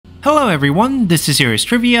Hello everyone, this is Serious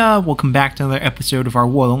Trivia. Welcome back to another episode of our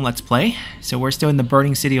Wolong Let's Play. So we're still in the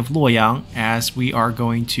burning city of Luoyang as we are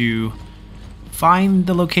going to find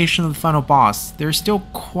the location of the final boss. There's still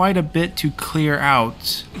quite a bit to clear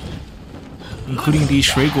out, including the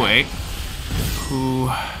Shuigui,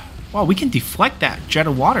 who... Well, we can deflect that jet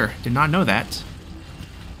of water. Did not know that.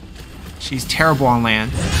 She's terrible on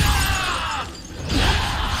land.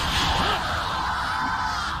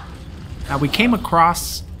 Now we came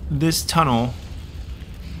across this tunnel.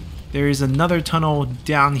 There is another tunnel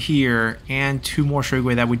down here and two more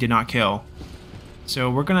Shuigui that we did not kill.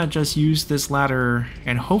 So we're gonna just use this ladder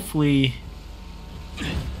and hopefully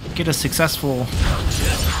get a successful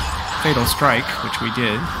fatal strike, which we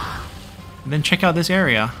did. And then check out this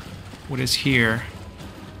area. What is here?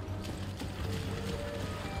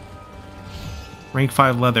 Rank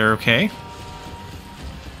 5 leather, okay.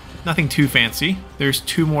 Nothing too fancy. There's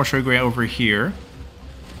two more Shuigui over here.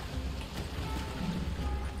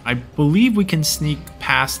 I believe we can sneak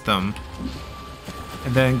past them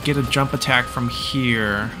and then get a jump attack from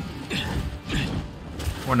here.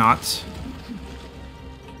 Or not.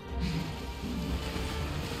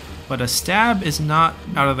 But a stab is not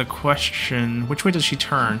out of the question. Which way does she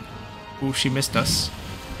turn? Ooh, she missed us.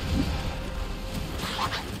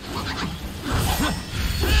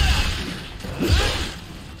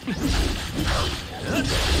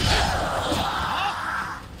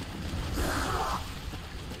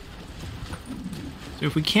 So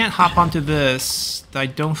if we can't hop onto this, I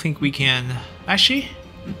don't think we can... Actually?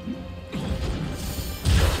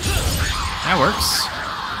 That works.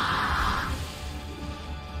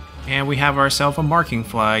 And we have ourselves a marking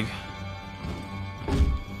flag.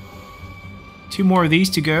 Two more of these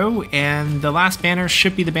to go, and the last banner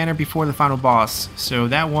should be the banner before the final boss. So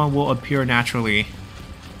that one will appear naturally.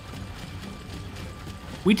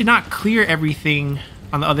 We did not clear everything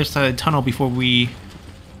on the other side of the tunnel before we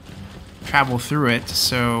travel through it,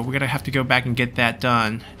 so we're gonna have to go back and get that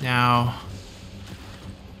done. Now,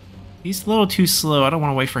 he's a little too slow. I don't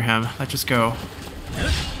want to wait for him. Let's just go.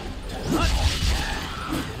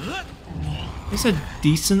 There's a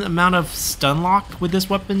decent amount of stun lock with this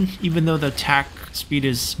weapon, even though the attack speed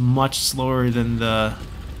is much slower than the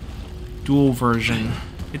dual version.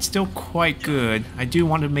 It's still quite good. I do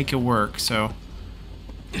want to make it work, so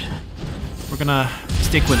we're gonna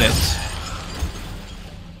stick with it.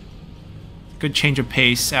 Good change of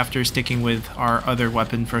pace after sticking with our other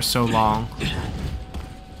weapon for so long.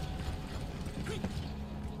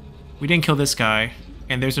 We didn't kill this guy,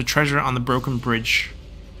 and there's a treasure on the broken bridge.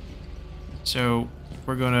 So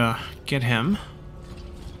we're gonna get him.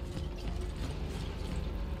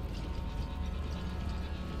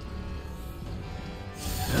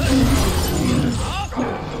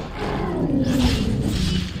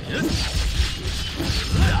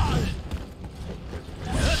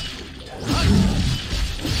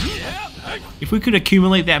 If we could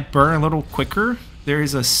accumulate that burn a little quicker, there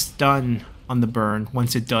is a stun on the burn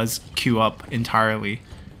once it does queue up entirely.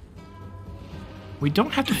 We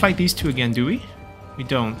don't have to fight these two again, do we? We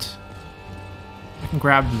don't. I can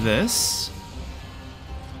grab this.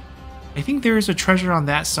 I think there is a treasure on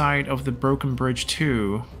that side of the broken bridge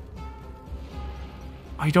too.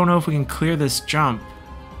 I don't know if we can clear this jump.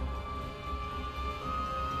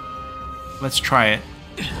 Let's try it.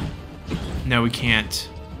 No, we can't.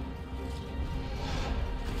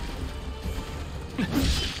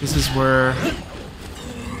 This is where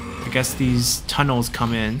I guess these tunnels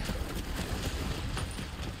come in.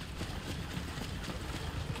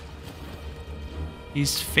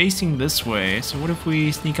 He's facing this way, so what if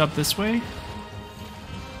we sneak up this way?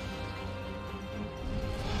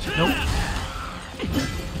 Nope.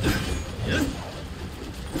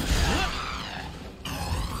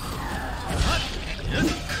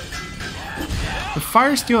 The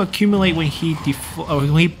fire steel accumulate when he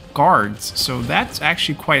guards, so that's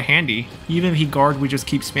actually quite handy. Even if he guard, we just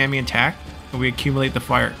keep spamming attack, and we accumulate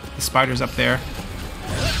the spiders up there.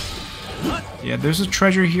 Yeah, there's a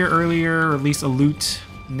treasure here earlier, or at least a loot.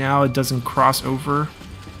 Now it doesn't cross over.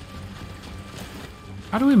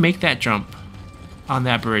 How do we make that jump on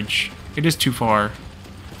that bridge? It is too far.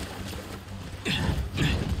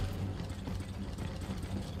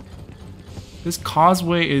 This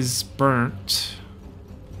causeway is burnt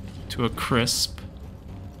to a crisp.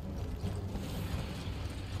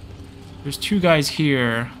 There's two guys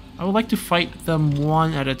here. I would like to fight them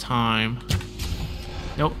one at a time.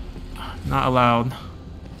 Nope, not allowed.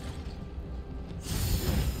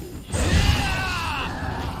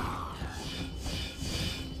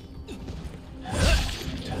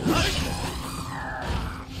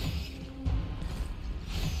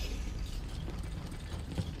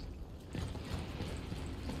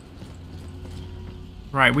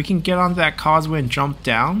 Right, we can get onto that causeway and jump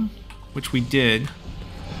down, which we did.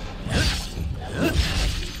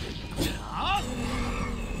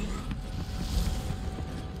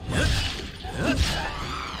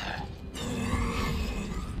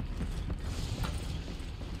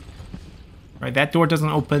 Right, that door doesn't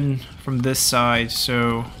open from this side,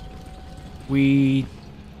 so we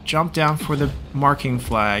jump down for the marking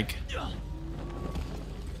flag.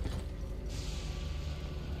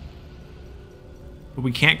 But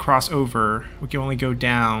we can't cross over. We can only go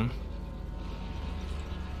down.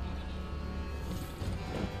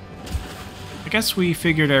 I guess we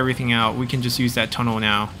figured everything out. We can just use that tunnel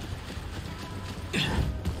now.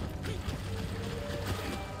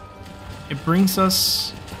 It brings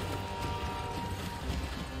us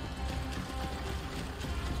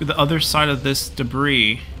to the other side of this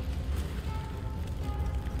debris.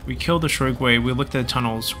 We killed the Shrugway, we looked at the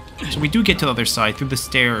tunnels. So we do get to the other side through the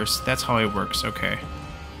stairs. That's how it works, okay.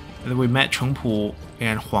 And then we met Chengpu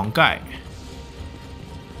and Huang Gai.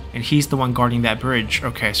 And he's the one guarding that bridge.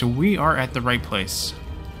 Okay, so we are at the right place.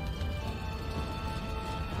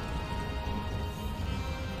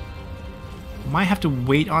 Might have to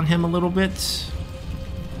wait on him a little bit.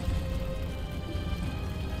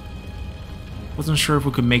 Wasn't sure if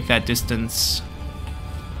we could make that distance.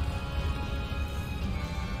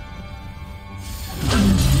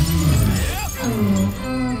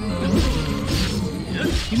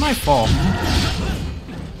 He might fall.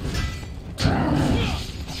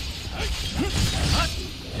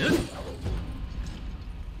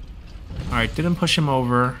 Alright, didn't push him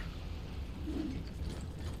over.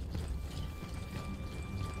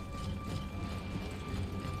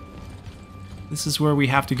 This is where we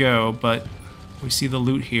have to go, but we see the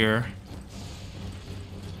loot here.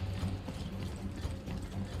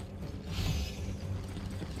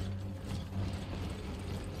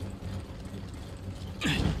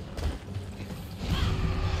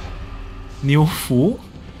 Niu Fu?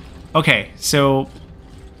 Okay, so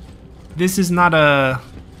this is not a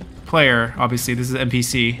player, obviously, this is an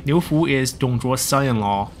NPC. Niu Fu is Dong Zhuo's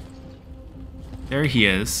son-in-law. There he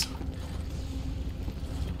is.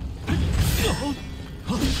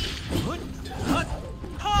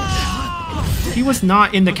 He was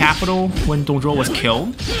not in the capital when Dong Zhuo was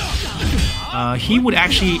killed. He would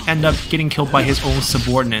actually end up getting killed by his own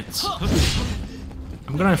subordinates.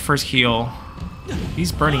 I'm gonna first heal.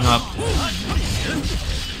 He's burning up.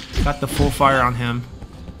 Got the full fire on him.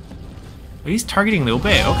 He's targeting Liu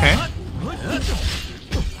Bei, okay.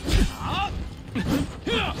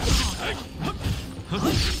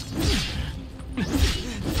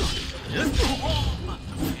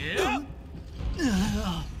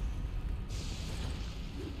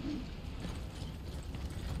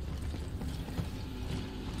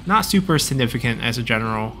 Not super significant as a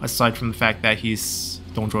general, aside from the fact that he's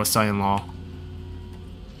Dong Zhuo's son-in-law.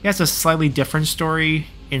 He has a slightly different story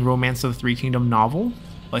in Romance of the Three Kingdom novel,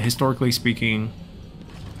 but historically speaking,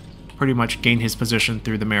 pretty much gained his position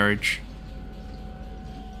through the marriage.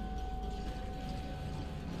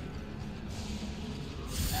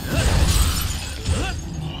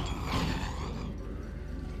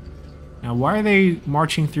 Now, why are they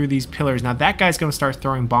marching through these pillars? Now, that guy's gonna start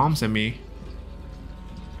throwing bombs at me.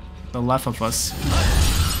 The left of us.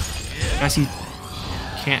 I guess he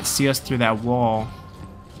can't see us through that wall.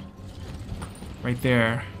 Right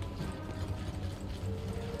there.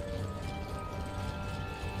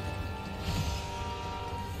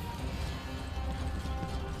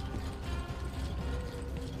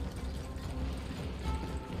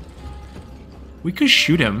 We could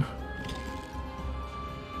shoot him.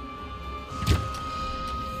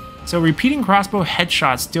 So repeating crossbow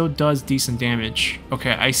headshot still does decent damage.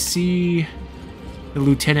 Okay, I see the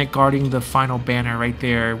lieutenant guarding the final banner right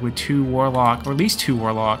there with 2 warlock, or at least 2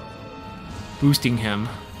 warlock, boosting him.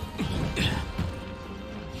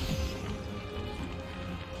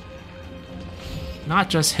 Not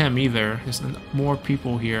just him either, there's more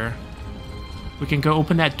people here. We can go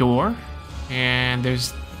open that door, and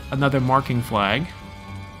there's another marking flag.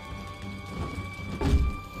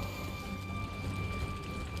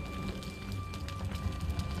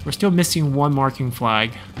 We're still missing 1 marking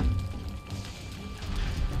flag,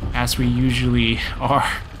 as we usually are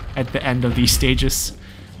at the end of these stages.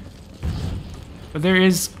 But there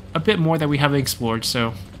is a bit more that we haven't explored,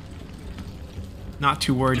 so not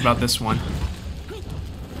too worried about this one.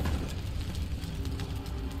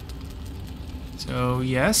 So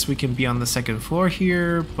yes, we can be on the 2nd floor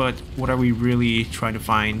here, but what are we really trying to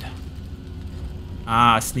find?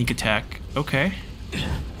 Ah, sneak attack. Okay.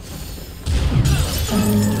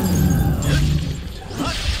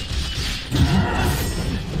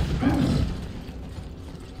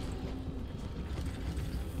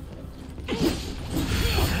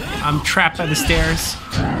 I'm trapped by the stairs.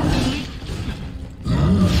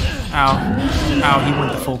 Ow. Ow, he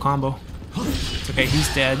went the full combo. It's okay, he's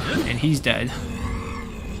dead, and he's dead.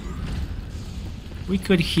 We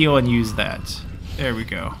could heal and use that. There we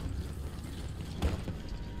go.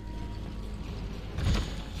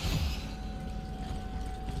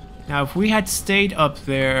 Now, if we had stayed up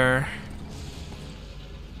there,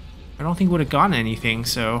 I don't think we would have gotten anything,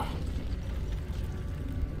 so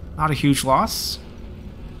not a huge loss.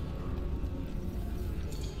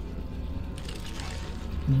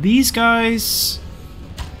 These guys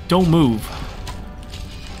don't move,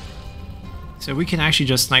 so we can actually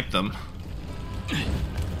just snipe them.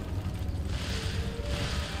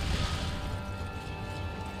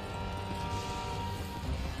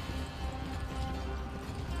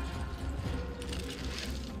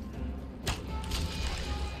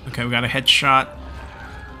 Okay, we got a headshot.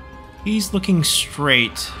 He's looking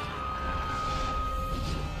straight.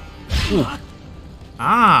 Ooh.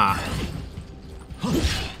 Ah!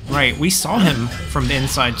 Right, we saw him from the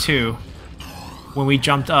inside too. When we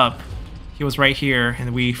jumped up, he was right here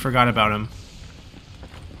and we forgot about him.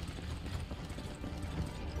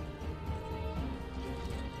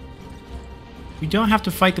 We don't have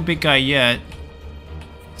to fight the big guy yet.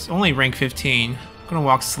 It's only rank 15. I'm gonna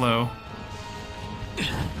walk slow.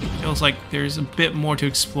 Feels like there's a bit more to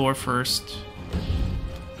explore first.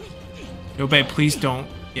 Yobei, please don't.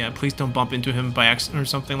 Yeah, please don't bump into him by accident or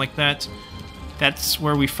something like that. That's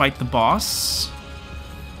where we fight the boss,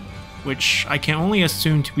 which I can only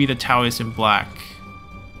assume to be the Taoist in black.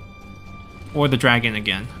 Or the dragon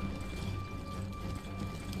again.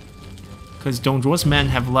 Because Dongzhuo's men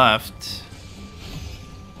have left.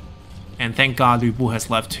 And thank God Lu Bu has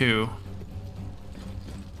left too.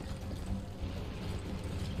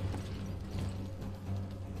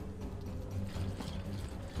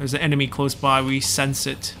 There's an enemy close by, we sense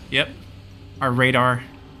it. Yep, our radar.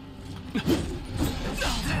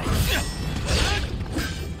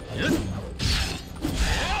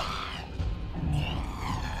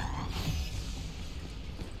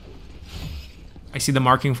 I see the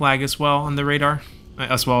marking flag as well on the radar,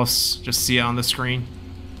 as well as just see it on the screen.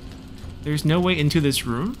 There's no way into this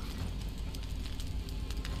room?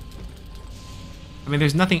 I mean,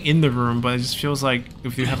 there's nothing in the room, but it just feels like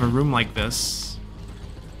if you have a room like this...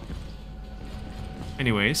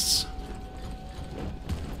 Anyways.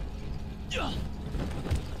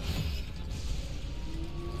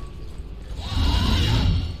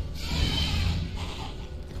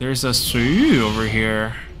 There's a Suyu over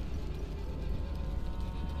here.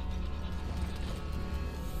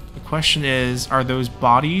 The question is, are those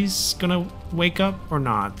bodies gonna wake up or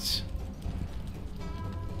not?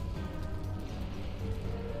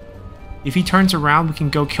 If he turns around, we can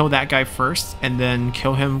go kill that guy first and then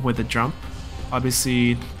kill him with a jump.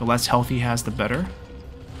 Obviously, the less health he has, the better.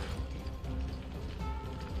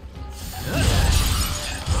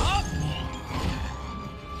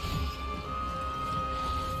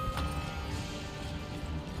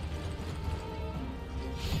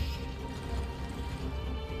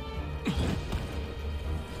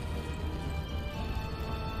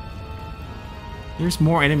 There's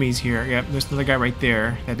more enemies here. Yep, there's another guy right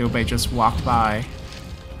there that Liubei just walked by.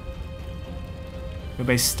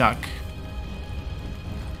 Liubei's stuck.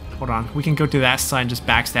 Hold on, we can go to that side and just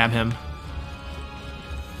backstab him.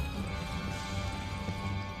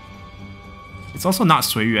 It's also not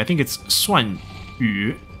Sui Yu, I think it's Suan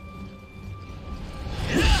Yu.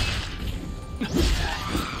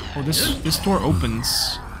 Oh, this door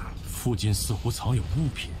opens.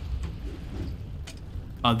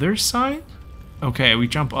 Other side? Okay, we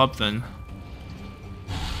jump up then.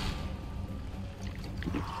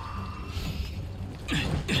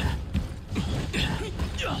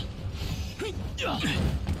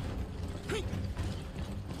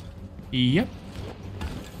 Yep.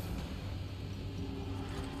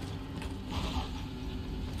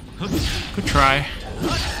 Good try.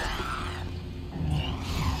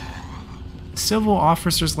 Civil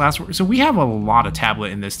officer's last word. So we have a lot of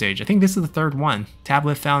tablet in this stage. I think this is the third one.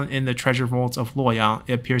 Tablet found in the treasure vaults of Luoyang.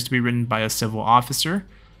 It appears to be written by a civil officer.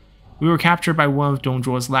 We were captured by one of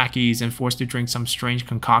Dongzhuo's lackeys and forced to drink some strange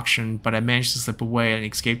concoction, but I managed to slip away and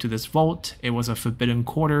escape to this vault. It was a forbidden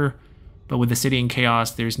quarter, but with the city in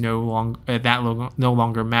chaos, there's no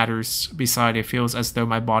longer matters. Besides, it feels as though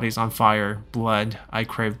my body's on fire. Blood. I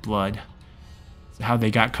crave blood. So how they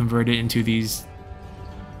got converted into these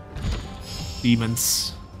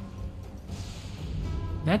demons.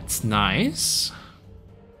 That's nice.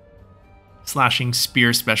 Slashing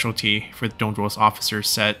spear specialty for the Dongzhuo's officer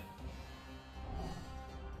set.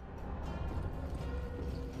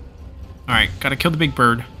 Alright, gotta kill the big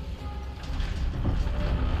bird.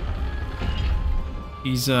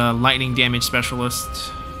 He's a lightning damage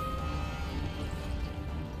specialist.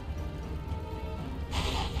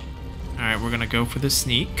 Alright, we're gonna go for the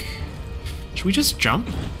sneak. Should we just jump?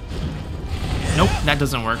 Nope, that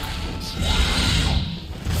doesn't work.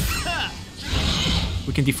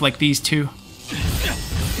 We can deflect these two.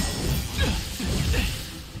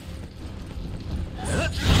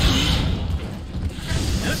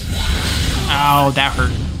 Ow, that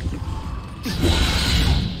hurt.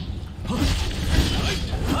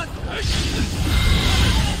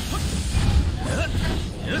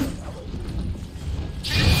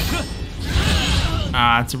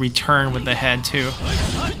 It's a return with the head too.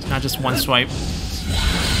 Not just one swipe.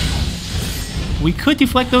 We could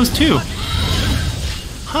deflect those too.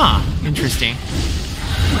 Huh, interesting.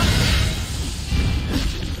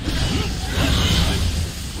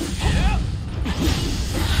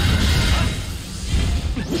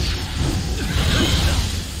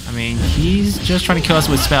 I mean, he's just trying to kill us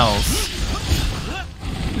with spells.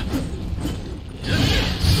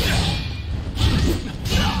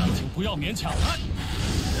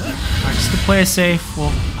 Alright, just to play it safe,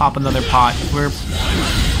 we'll pop another pot. We're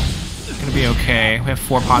gonna be okay. We have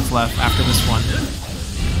 4 pots left after this one.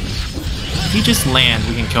 If he just lands,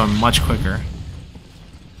 we can kill him much quicker.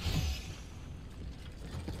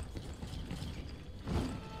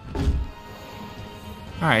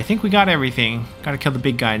 Alright, I think we got everything. Gotta kill the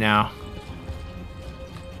big guy now.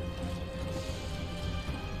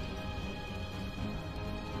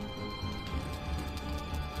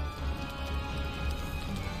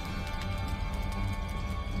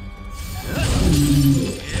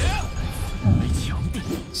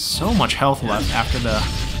 So much health left after the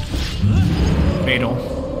fatal.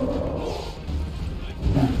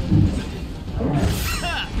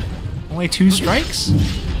 Only 2 strikes?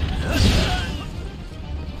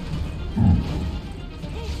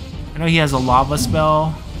 I know he has a lava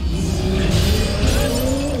spell.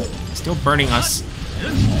 Still burning us.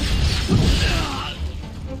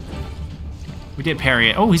 We did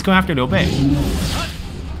parry it. Oh, he's going after Liu Bei.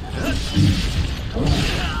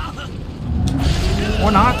 Or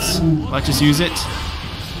not. Let's just use it.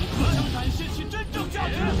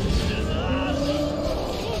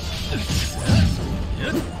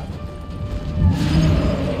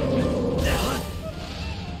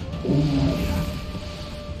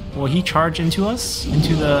 Will he charge into us?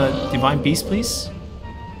 Into the Divine Beast, please?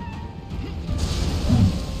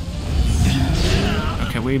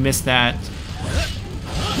 Okay, we missed that.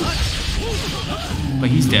 But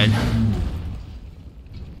he's dead.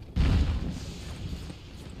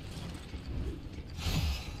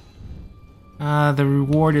 The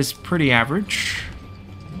reward is pretty average.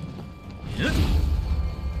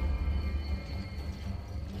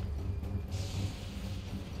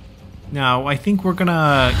 Now, I think we're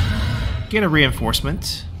gonna get a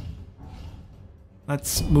reinforcement.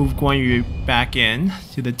 Let's move Guan Yu back in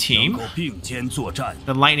to the team.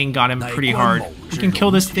 The lightning got him pretty hard. We can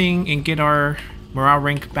kill this thing and get our morale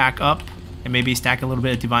rank back up, and maybe stack a little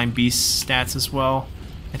bit of Divine Beast stats as well.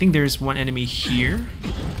 I think there's one enemy here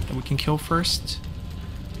that we can kill first.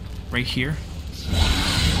 Right here.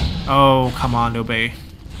 Oh, come on, Liu Bei.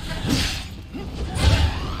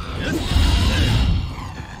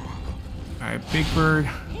 Alright, Big Bird.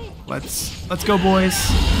 Let's go, boys.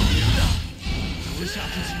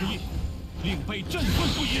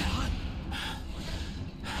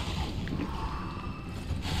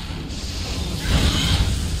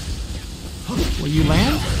 Will you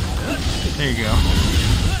land? There you go.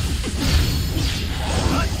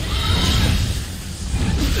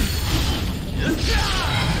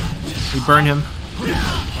 We burn him.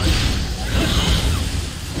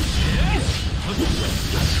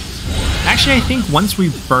 Actually, I think once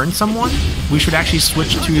we burn someone, we should actually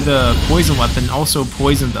switch to the poison weapon, also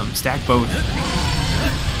poison them, stack both.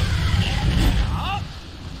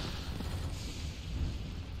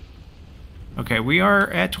 Okay, we are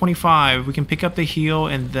at 25. We can pick up the heal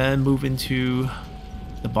and then move into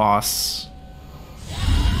the boss.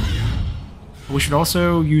 We should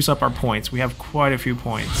also use up our points. We have quite a few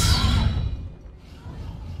points.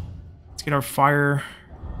 Let's get our fire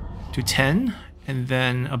to 10, and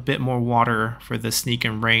then a bit more water for the sneak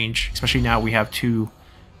and range, especially now we have 2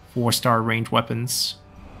 4-star range weapons.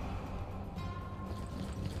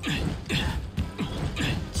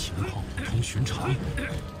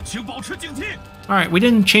 Alright, we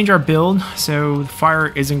didn't change our build, so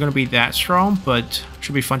fire isn't going to be that strong, but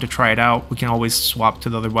should be fun to try it out. We can always swap to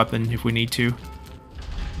the other weapon if we need to.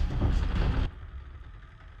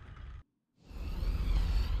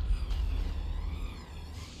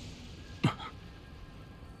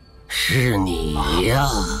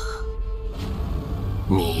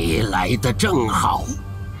 你来得正好，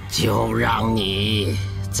就让你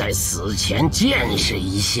在死前见识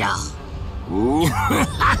一下，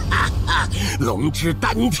龙之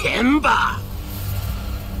丹田吧。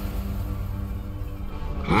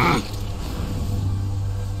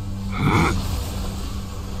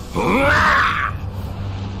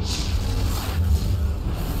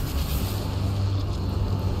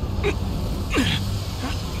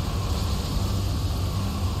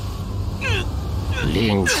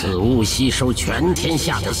令此物吸收全天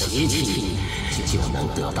下的邪气，就能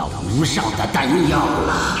得到无上的丹药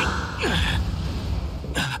了。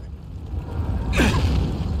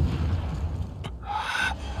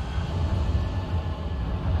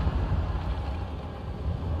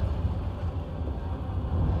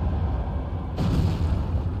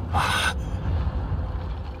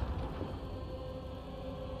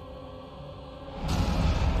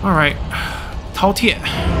Alright, Taotie,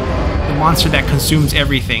 the monster that consumes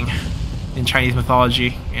everything in Chinese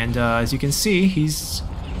mythology, and as you can see, he's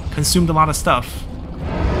consumed a lot of stuff.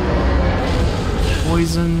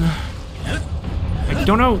 Poison. I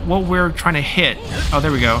don't know what we're trying to hit. Oh,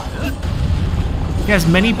 there we go. He has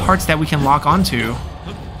many parts that we can lock onto.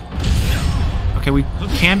 Okay, we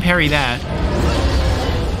can parry that.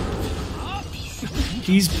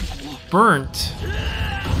 He's burnt.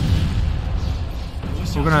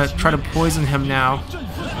 So we're gonna try to poison him now.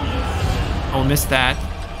 Oh, missed that.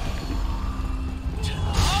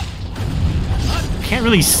 Can't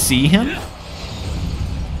really see him.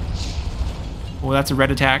 Oh, that's a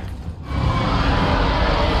red attack.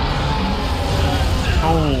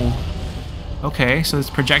 Oh. Okay, so it's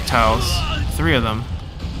projectiles. 3 of them.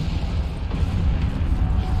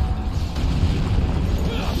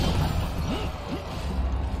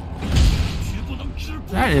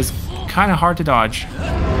 That is kind of hard to dodge.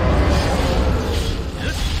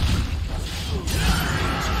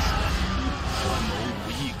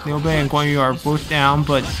 Liu Bei and Guan Yu are both down,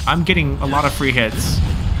 but I'm getting a lot of free hits.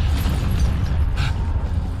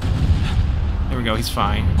 There we go, he's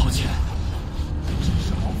fine.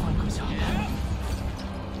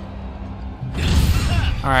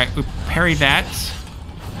 Alright, we parry that.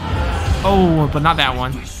 Oh, but not that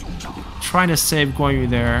one. Trying to save Guan Yu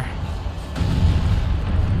there.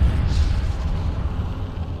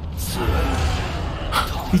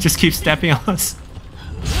 He just keeps stepping on us.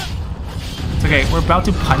 It's okay, we're about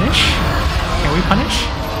to punish. Can we punish?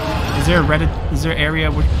 Is there a red? Is there an area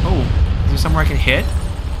where? Oh, is there somewhere I can hit?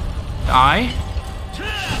 The eye?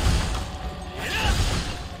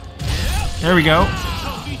 There we go.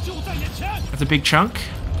 That's a big chunk.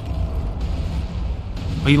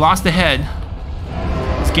 Oh, he lost the head.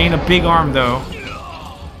 He's gained a big arm though.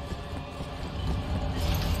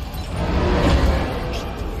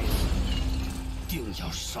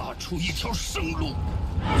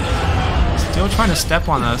 Still trying to step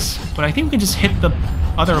on us, but I think we can just hit the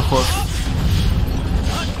other hoof.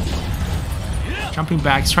 Jumping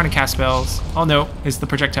back, he's trying to cast spells. Oh no, it's the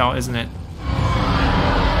projectile, isn't it?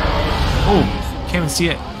 Oh, can't even see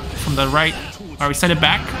it from the right. Alright, we send it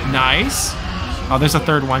back. Nice. Oh, there's a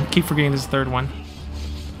third one. Keep forgetting there's a third one.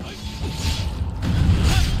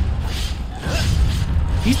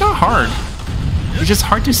 He's not hard. It's just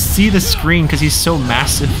hard to see the screen because he's so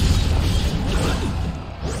massive.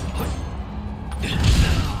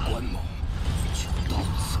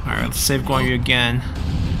 Alright, let's save Guan Yu again.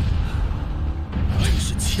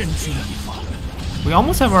 We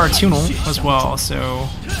almost have our tunnel as well, so...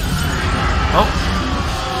 Oh!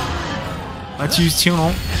 Let's use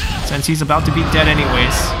tunnel, since he's about to be dead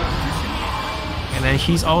anyways. And then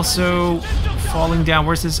he's also falling down.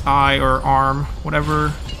 Where's his eye or arm?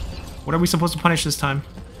 Whatever. What are we supposed to punish this time?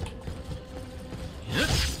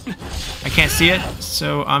 I can't see it,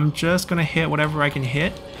 so I'm just gonna hit whatever I can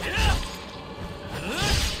hit.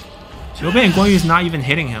 Liu Bei and Guan Yu is not even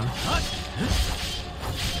hitting him.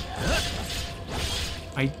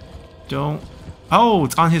 I don't... Oh,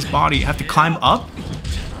 it's on his body. I have to climb up?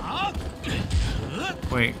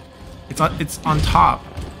 Wait. It's on top.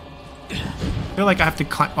 I feel like I have to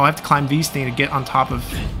climb... Oh, I have to climb these things to get on top of...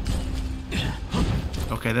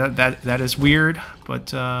 Okay, that is weird,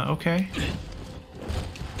 but okay.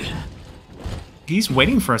 He's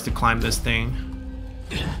waiting for us to climb this thing.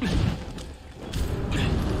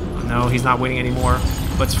 No, he's not waiting anymore,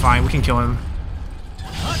 but it's fine, we can kill him.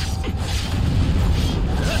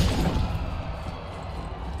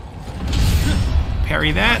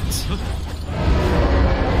 Parry that.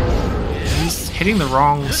 He's hitting the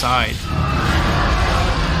wrong side.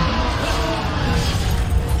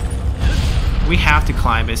 We have to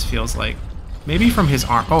climb, it feels like. Maybe from his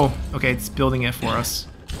arm. Oh, okay, it's building it for us.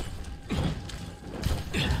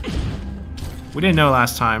 We didn't know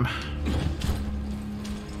last time.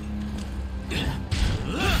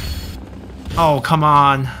 Oh, come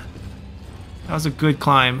on. That was a good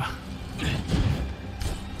climb.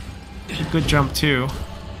 A good jump, too.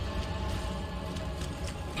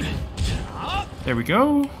 There we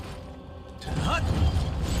go.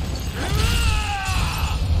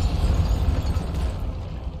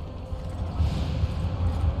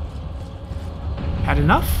 Had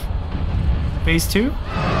enough? Phase 2?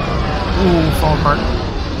 Ooh, fall apart.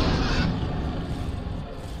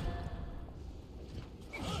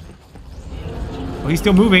 Oh, he's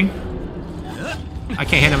still moving. I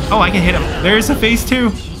can't hit him. Oh, I can hit him. There's a phase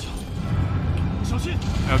 2.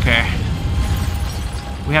 Okay.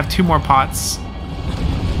 We have 2 more pots.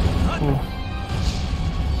 Ooh.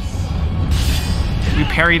 Did we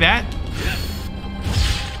parry that?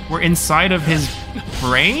 We're inside of his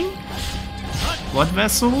brain? Blood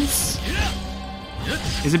vessels?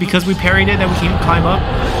 Is it because we parried it that we can't climb up?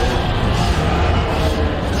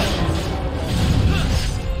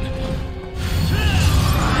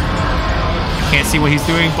 I can't see what he's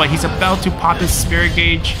doing, but he's about to pop his spirit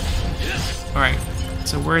gauge. Alright,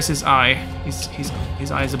 so where's his eye?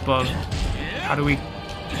 His eye is above. How do we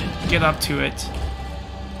get up to it?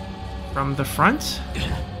 From the front?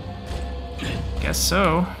 Guess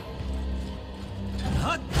so.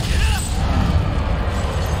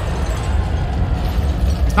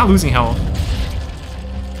 He's not losing health.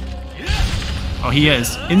 Oh, he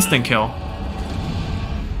is. Instant kill.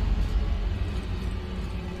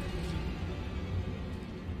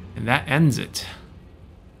 And that ends it.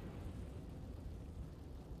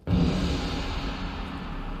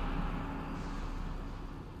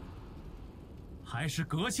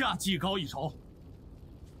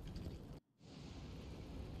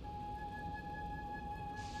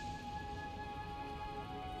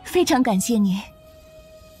非常感谢你，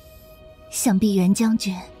想必袁将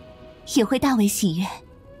军也会大为喜悦。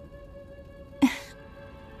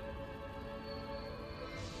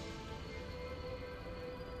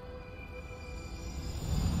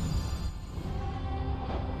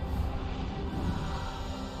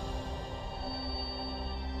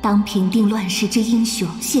当平定乱世之英雄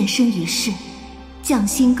现身于世，将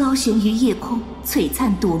星高悬于夜空，璀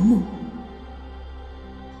璨夺目。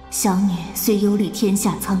小女虽游历天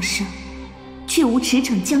下苍生，却无驰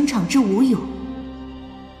骋疆场之武勇，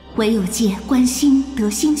唯有借观星得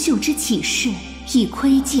星宿之启示，以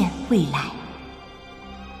窥见未来。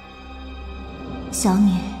小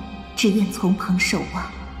女只愿从旁守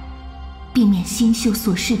望，避免星宿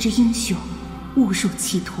所示之英雄误入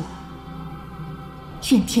歧途。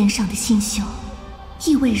愿天上的星宿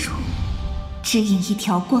亦为汝指引一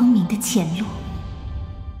条光明的前路。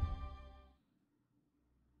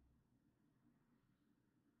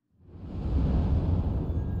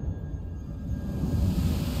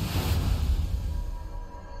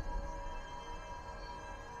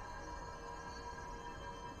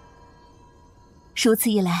如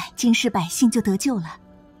此一来，京师百姓就得救了。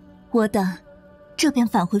我等这便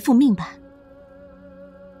返回复命吧。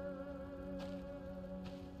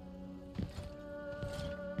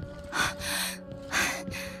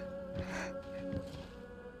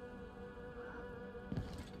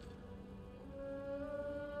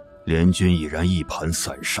联军已然一盘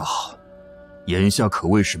散沙，眼下可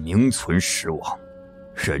谓是名存实亡。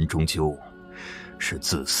人终究是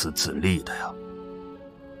自私自利的呀。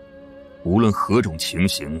无论何种情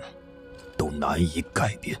形，都难以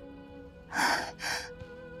改变。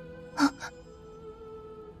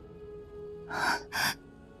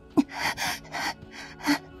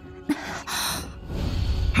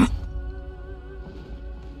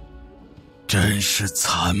真是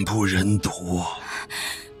惨不忍睹。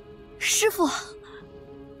师父，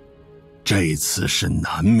这次是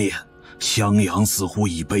难免，襄阳似乎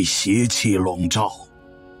已被邪气笼罩，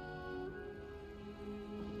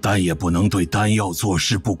但也不能对丹药坐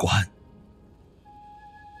视不管。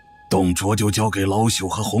董卓就交给老朽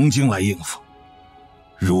和红巾来应付，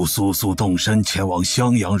汝速速动身前往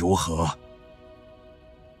襄阳如何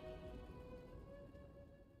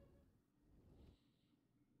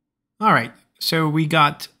？All right, so we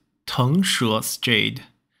got Tengshe's jade.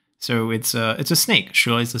 So it's a snake.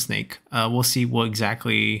 蛇 is a snake. We'll see what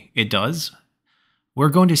exactly it does.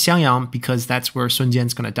 We're going to Xiangyang because that's where Sun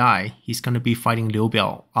Jian's going to die. He's going to be fighting Liu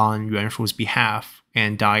Biao on Yuan Shu's behalf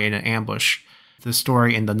and die in an ambush. The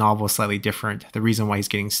story in the novel is slightly different. The reason why he's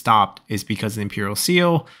getting stopped is because of the Imperial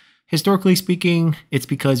Seal. Historically speaking, it's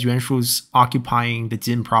because Yuan Shu's occupying the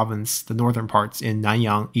Jin province, the northern parts in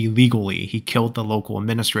Nanyang, illegally. He killed the local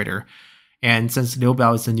administrator. And since Liu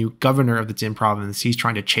Biao is the new governor of the Jin province, he's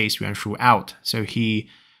trying to chase Yuan Shu out. So he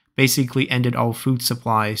basically ended all food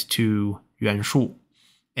supplies to Yuan Shu.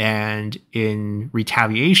 And in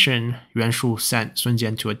retaliation, Yuan Shu sent Sun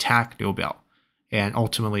Jian to attack Liu Biao. And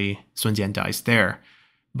ultimately, Sun Jian dies there.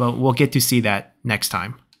 But we'll get to see that next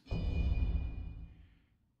time.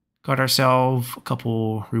 Got ourselves a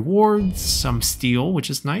couple rewards, some steel, which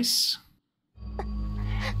is nice.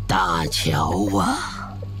 大乔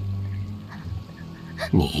啊，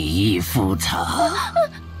你义父他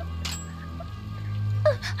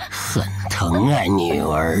很疼爱女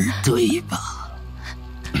儿，对吧？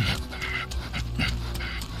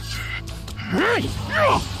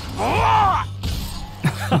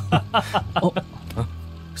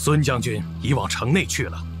孙将军已往城内去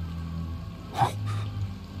了。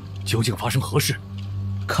究竟发生何事？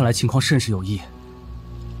看来情况甚是有异。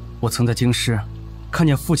我曾在京师看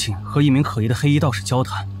见父亲和一名可疑的黑衣道士交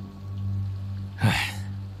谈。唉，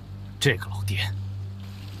这个老爹，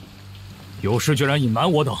有事居然隐瞒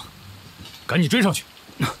我等，赶紧追上去。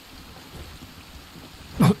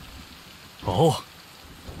哦，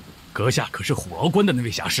阁下可是虎牢关的那位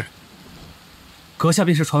侠士？阁下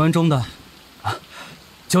便是传闻中的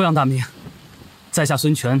久仰大名，在下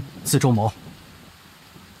孙权，字仲谋。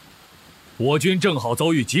我军正好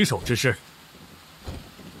遭遇棘手之事。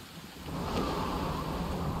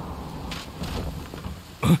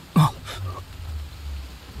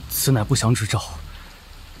此乃不祥之兆。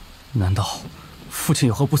难道父亲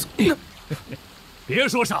有何不测？别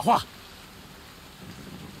说傻话！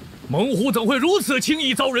猛虎怎会如此轻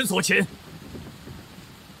易遭人所擒？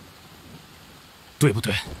对不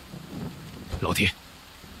对，老爹？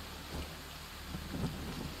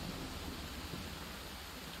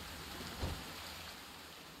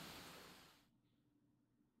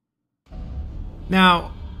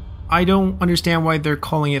 Now, I don't understand why they're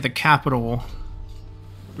calling it the capital.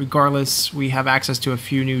 Regardless, we have access to a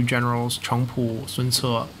few new generals, Cheng Pu, Sun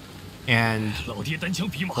Ce, and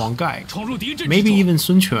Huang Gai. Maybe even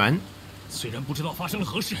Sun Quan. 虽然不知道发生了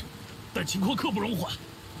何事，但情况刻不容缓。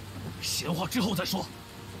闲话之后再说。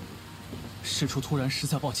事出突然，实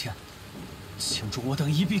在抱歉，请助我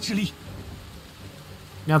等一臂之力。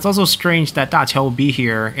 Now, it's also strange that Da Qiao will be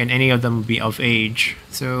here and any of them will be of age.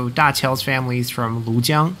 So, Da Qiao's family is from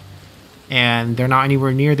Lujiang, and they're not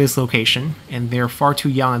anywhere near this location, and they're far too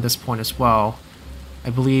young at this point as well.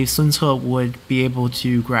 I believe Sun Ce would be able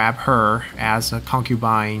to grab her as a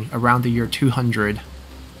concubine around the year 200.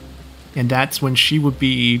 And that's when she would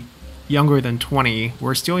be younger than 20.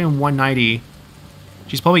 We're still in 190.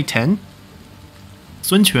 She's probably 10.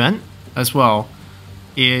 Sun Quan as well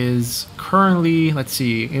is currently, let's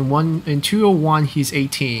see, in 201 he's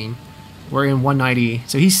 18. We're in 190,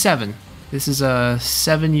 so he's 7. This is a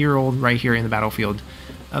 7-year-old right here in the battlefield.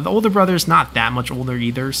 The older brother's not that much older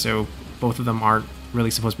either, so both of them aren't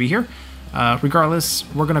really supposed to be here. Regardless,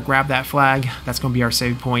 we're gonna grab that flag. That's gonna be our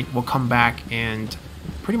save point. We'll come back and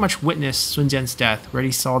pretty much witness Sun Jian's death. We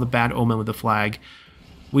already saw the bad omen with the flag.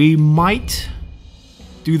 We might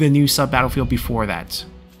do the new sub-battlefield before that.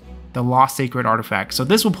 The Lost Sacred Artifact. So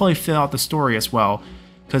this will probably fill out the story as well,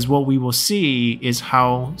 because what we will see is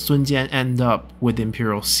how Sun Jian ended up with the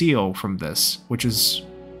Imperial Seal from this, which is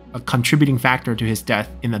a contributing factor to his death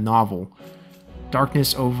in the novel.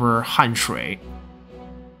 Darkness over Han Shui.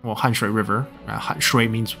 Well, Han Shui River. Shui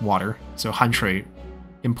means water, so Han Shui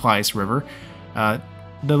implies river.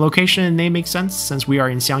 The location and name makes sense since we are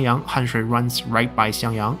in Xiangyang. Han Shui runs right by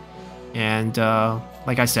Xiangyang. And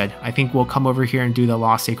like I said, I think we'll come over here and do the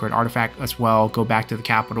Lost Sacred Artifact as well, go back to the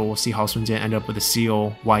capital, see how Sun Jian ended up with the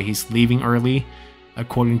seal, why he's leaving early,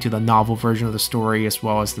 according to the novel version of the story as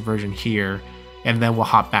well as the version here. And then we'll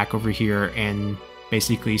hop back over here and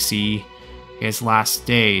basically see his last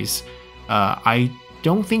days. I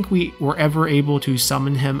don't think we were ever able to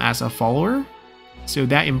summon him as a follower, so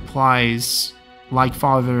that implies like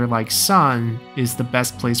father, like son is the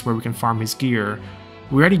best place where we can farm his gear.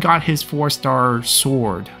 We already got his 4-star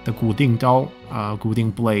sword, the Guding Dao,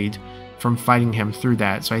 Guding Blade, from fighting him through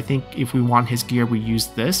that. So I think if we want his gear, we use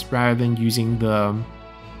this rather than using the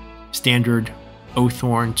standard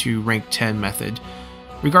Oathhorn to rank 10 method.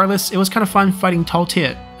 Regardless, it was kind of fun fighting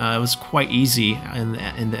Taotie. It was quite easy in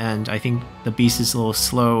the end. I think the beast is a little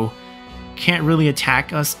slow, can't really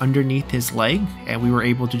attack us underneath his leg, and we were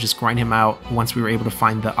able to just grind him out once we were able to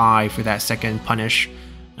find the eye for that second punish.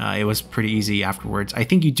 It was pretty easy afterwards. I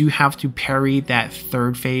think you do have to parry that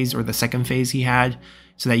third phase or the second phase he had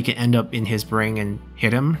so that you can end up in his ring and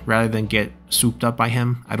hit him rather than get souped up by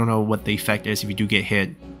him. I don't know what the effect is if you do get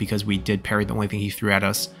hit because we did parry the only thing he threw at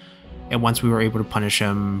us. And once we were able to punish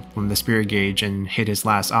him from the spirit gauge and hit his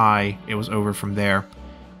last eye, it was over from there.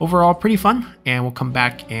 overall, pretty fun, and we'll come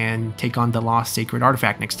back and take on the lost sacred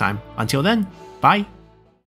artifact next time. Until then, bye!